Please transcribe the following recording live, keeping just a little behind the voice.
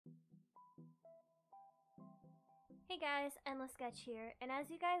Hey guys, Endless Sketch here, and as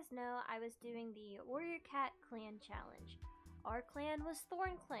you guys know, I was doing the Warrior Cat Clan Challenge. Our clan was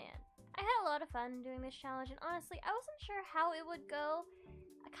ThornClan. I had a lot of fun doing this challenge, and honestly, I wasn't sure how it would go.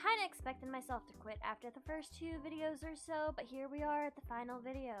 I kinda expected myself to quit after the first two videos or so, but here we are at the final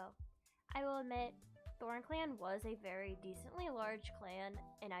video. I will admit, ThornClan was a very decently large clan,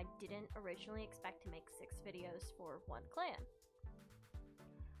 and I didn't originally expect to make 6 videos for one clan.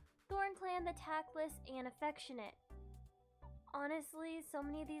 ThornClan the tactless and affectionate. Honestly, so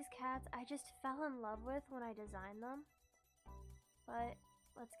many of these cats I just fell in love with when I designed them. But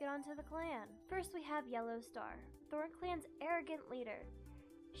let's get on to the clan. First we have Yellowstar, ThornClan's arrogant leader.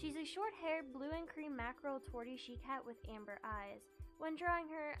 She's a short-haired blue and cream mackerel tortie she-cat with amber eyes. When drawing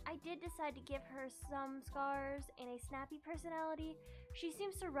her, I did decide to give her some scars and a snappy personality. She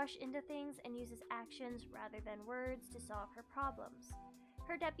seems to rush into things and uses actions rather than words to solve her problems.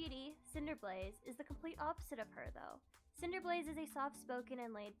 Her deputy, Cinderblaze, is the complete opposite of her though. Cinderblaze is a soft-spoken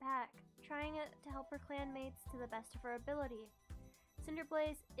and laid-back, trying to help her clanmates to the best of her ability.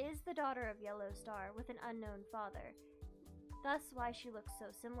 Cinderblaze is the daughter of Yellowstar with an unknown father, thus why she looks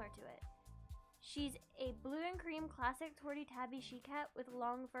so similar to it. She's a blue and cream classic tortie tabby she-cat with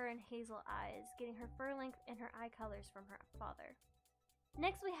long fur and hazel eyes, getting her fur length and her eye colors from her father.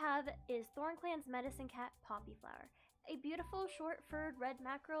 Next we have is ThornClan's medicine cat Poppyflower, a beautiful short-furred red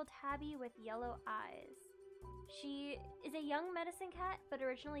mackerel tabby with yellow eyes. She is a young medicine cat, but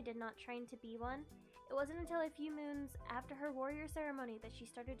originally did not train to be one. It wasn't until a few moons after her warrior ceremony that she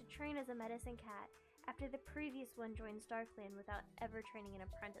started to train as a medicine cat, after the previous one joined StarClan without ever training an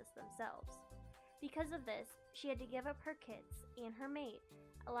apprentice themselves. Because of this, she had to give up her kits and her mate,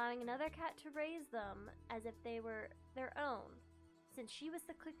 allowing another cat to raise them as if they were their own, since she was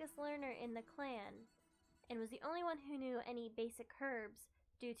the quickest learner in the clan and was the only one who knew any basic herbs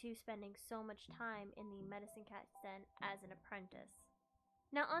due to spending so much time in the medicine cat's den as an apprentice.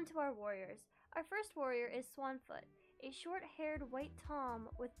 Now on to our warriors. Our first warrior is Swanfoot, a short-haired white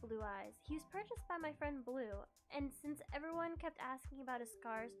tom with blue eyes. He was purchased by my friend Blue, and since everyone kept asking about his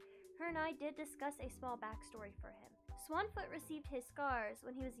scars, her and I did discuss a small backstory for him. Swanfoot received his scars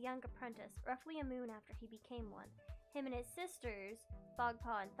when he was a young apprentice, roughly a moon after he became one. Him and his sisters,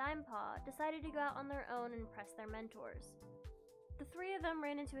 Fogthroat and Thymeheart, decided to go out on their own and impress their mentors. The three of them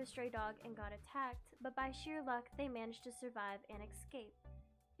ran into a stray dog and got attacked, but by sheer luck they managed to survive and escape.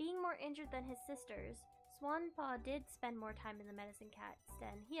 Being more injured than his sisters, Swanfoot did spend more time in the medicine cat's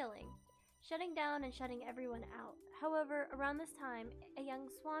den healing, shutting down and shutting everyone out. However, around this time, a young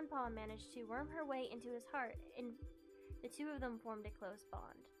Swanfoot managed to worm her way into his heart, and the two of them formed a close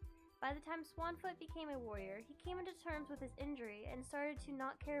bond. By the time Swanfoot became a warrior, he came into terms with his injury and started to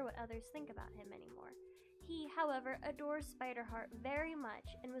not care what others think about him anymore. He, however, adores Spiderheart very much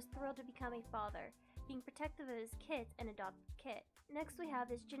and was thrilled to become a father, being protective of his kits and adopted Kit. Next we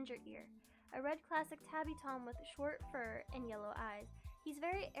have is Gingerear, a red classic tabby tom with short fur and yellow eyes. He's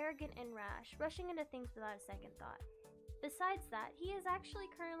very arrogant and rash, rushing into things without a second thought. Besides that, he is actually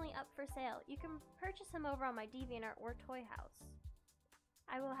currently up for sale. You can purchase him over on my DeviantArt or Toy House.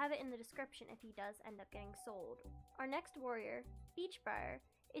 I will have it in the description if he does end up getting sold. Our next warrior, Beechbriar,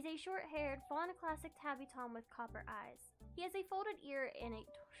 is a short-haired fauna classic tabby tom with copper eyes. He has a folded ear and a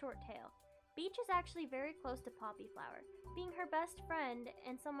short tail. Beech is actually very close to Poppyflower, being her best friend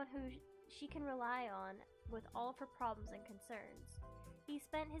and someone who she can rely on with all of her problems and concerns. He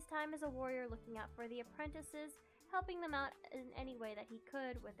spent his time as a warrior looking out for the apprentices, helping them out in any way that he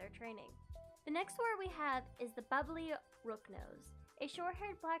could with their training. The next warrior we have is the bubbly Rooknose, a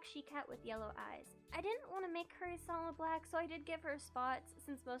short-haired black she-cat with yellow eyes. I didn't want to make her a solid black, so I did give her spots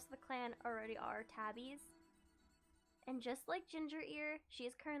since most of the clan already are tabbies. And just like Gingerear, she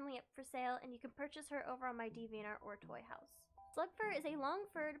is currently up for sale and you can purchase her over on my DeviantArt or Toy House. Slugfur is a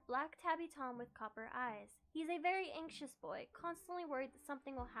long-furred black tabby tom with copper eyes. He is a very anxious boy, constantly worried that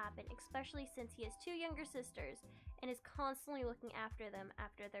something will happen, especially since he has 2 younger sisters and is constantly looking after them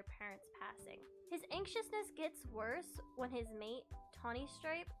after their parents' passing. His anxiousness gets worse when his mate,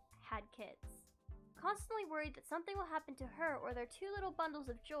 Tansystripe, had kids. Constantly worried that something will happen to her or their 2 little bundles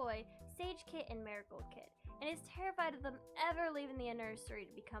of joy, Sagekit and Marigoldkit, and is terrified of them ever leaving the nursery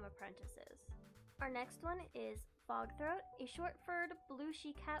to become apprentices. Our next one is Fogthroat, a short-furred blue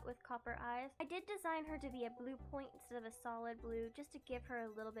she-cat with copper eyes. I did design her to be a blue point instead of a solid blue, just to give her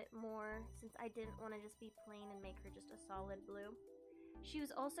a little bit more, since I didn't want to just be plain and make her just a solid blue. She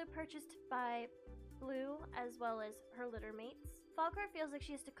was also purchased by Blue, as well as her litter mates. Fogthroat feels like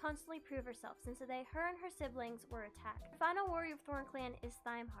she has to constantly prove herself, since today her and her siblings were attacked. The final warrior of ThornClan is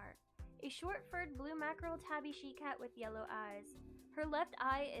Thymeheart, a short-furred blue mackerel tabby she-cat with yellow eyes. Her left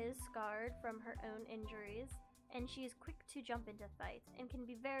eye is scarred from her own injuries, and she is quick to jump into fights and can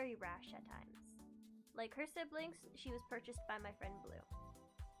be very rash at times. Like her siblings, she was purchased by my friend Blue.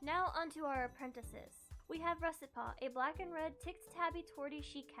 Now onto our apprentices. We have Russetpaw, a black and red ticked tabby tortie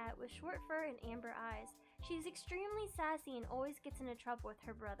she-cat with short fur and amber eyes. She's extremely sassy and always gets into trouble with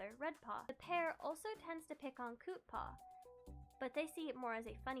her brother, Redpaw. The pair also tends to pick on Cootpaw, but they see it more as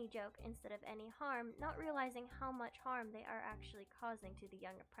a funny joke instead of any harm, not realizing how much harm they are actually causing to the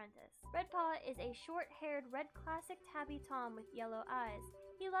young apprentice. Redpaw is a short-haired red classic tabby tom with yellow eyes.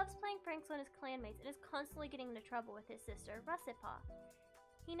 He loves playing pranks on his clanmates and is constantly getting into trouble with his sister, Russetpaw.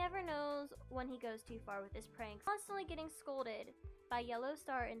 He never knows when he goes too far with his pranks, constantly getting scolded by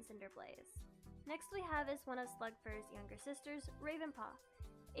Yellowstar and Cinderblaze. Next we have is one of Slugfur's younger sisters, Ravenpaw,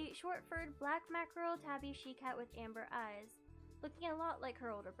 a short-furred black mackerel tabby she-cat with amber eyes, looking a lot like her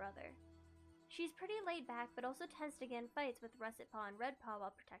older brother. She's pretty laid back, but also tends to get in fights with Russetpaw and Redpaw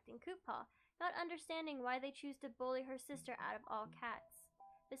while protecting Cootpaw, not understanding why they choose to bully her sister out of all cats.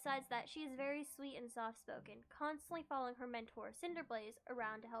 Besides that, she is very sweet and soft-spoken, constantly following her mentor, Cinderblaze,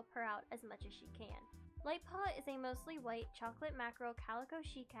 around to help her out as much as she can. Lightpaw is a mostly white chocolate mackerel calico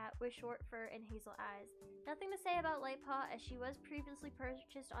she-cat with short fur and hazel eyes. Nothing to say about Lightpaw, as she was previously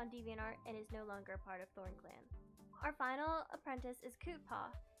purchased on DeviantArt and is no longer a part of ThornClan. Our final apprentice is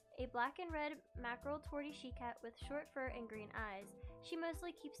Cootpaw, a black and red mackerel tortie she-cat with short fur and green eyes. She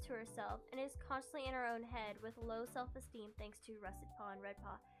mostly keeps to herself and is constantly in her own head with low self-esteem thanks to Russetpaw and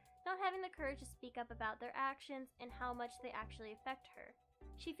Redpaw, not having the courage to speak up about their actions and how much they actually affect her.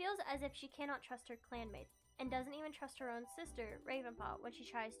 She feels as if she cannot trust her clanmates and doesn't even trust her own sister, Ravenpaw, when she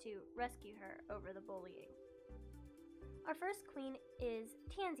tries to rescue her over the bullying. Our first queen is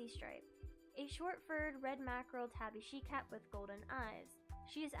Tansystripe, a short-furred red mackerel tabby she-cat with golden eyes.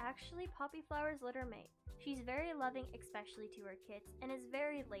 She is actually Poppyflower's litter mate. She's very loving, especially to her kits, and is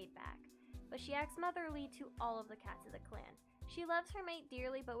very laid back, but she acts motherly to all of the cats of the clan. She loves her mate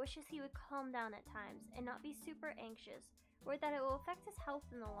dearly, but wishes he would calm down at times and not be super anxious, or that it will affect his health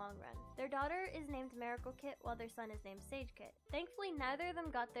in the long run. Their daughter is named Marigoldkit, while their son is named Sagekit. Thankfully, neither of them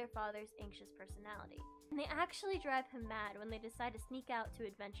got their father's anxious personality, and they actually drive him mad when they decide to sneak out to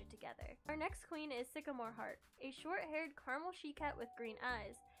adventure together. Our next queen is Sycmoreheart, a short-haired caramel she-cat with green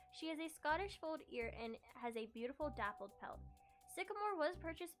eyes. She has a Scottish fold ear and has a beautiful dappled pelt. Sycamore was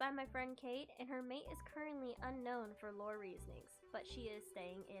purchased by my friend Kate, and her mate is currently unknown for lore reasonings, but she is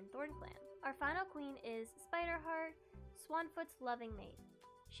staying in ThornClan. Our final queen is Spiderheart, Swanfoot's loving mate.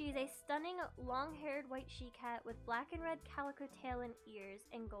 She is a stunning, long-haired white she-cat with black and red calico tail and ears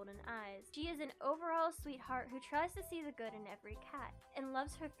and golden eyes. She is an overall sweetheart who tries to see the good in every cat and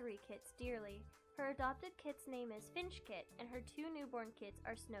loves her 3 kits dearly. Her adopted kit's name is Finchkit, and her 2 newborn kits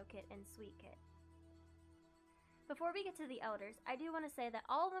are Snowkit and Sweetkit. Before we get to the elders, I do want to say that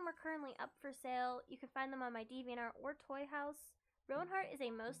all of them are currently up for sale. You can find them on my DeviantArt or Toy House. Rowanheart is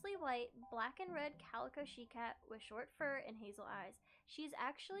a mostly white, black and red calico she-cat with short fur and hazel eyes. She is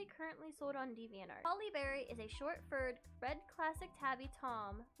actually currently sold on DeviantArt. Hollyberry is a short-furred, red classic tabby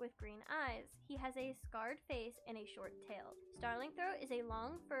tom with green eyes. He has a scarred face and a short tail. Starlingthroat is a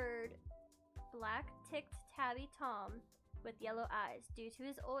long-furred, black-ticked tabby tom with yellow eyes. Due to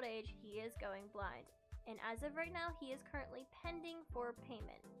his old age, he is going blind, and as of right now, he is currently pending for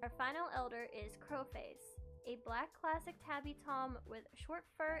payment. Our final elder is Crowface, a black classic tabby tom with short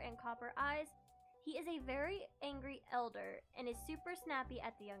fur and copper eyes. He is a very angry elder and is super snappy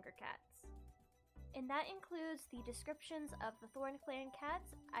at the younger cats. And that includes the descriptions of the ThornClan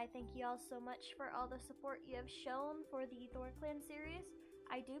cats. I thank you all so much for all the support you have shown for the ThornClan series.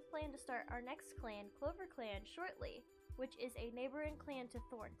 I do plan to start our next clan, CloverClan, shortly, which is a neighboring clan to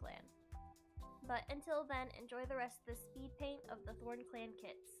ThornClan. But until then, enjoy the rest of the speed paint of the ThornClan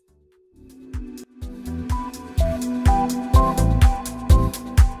kits.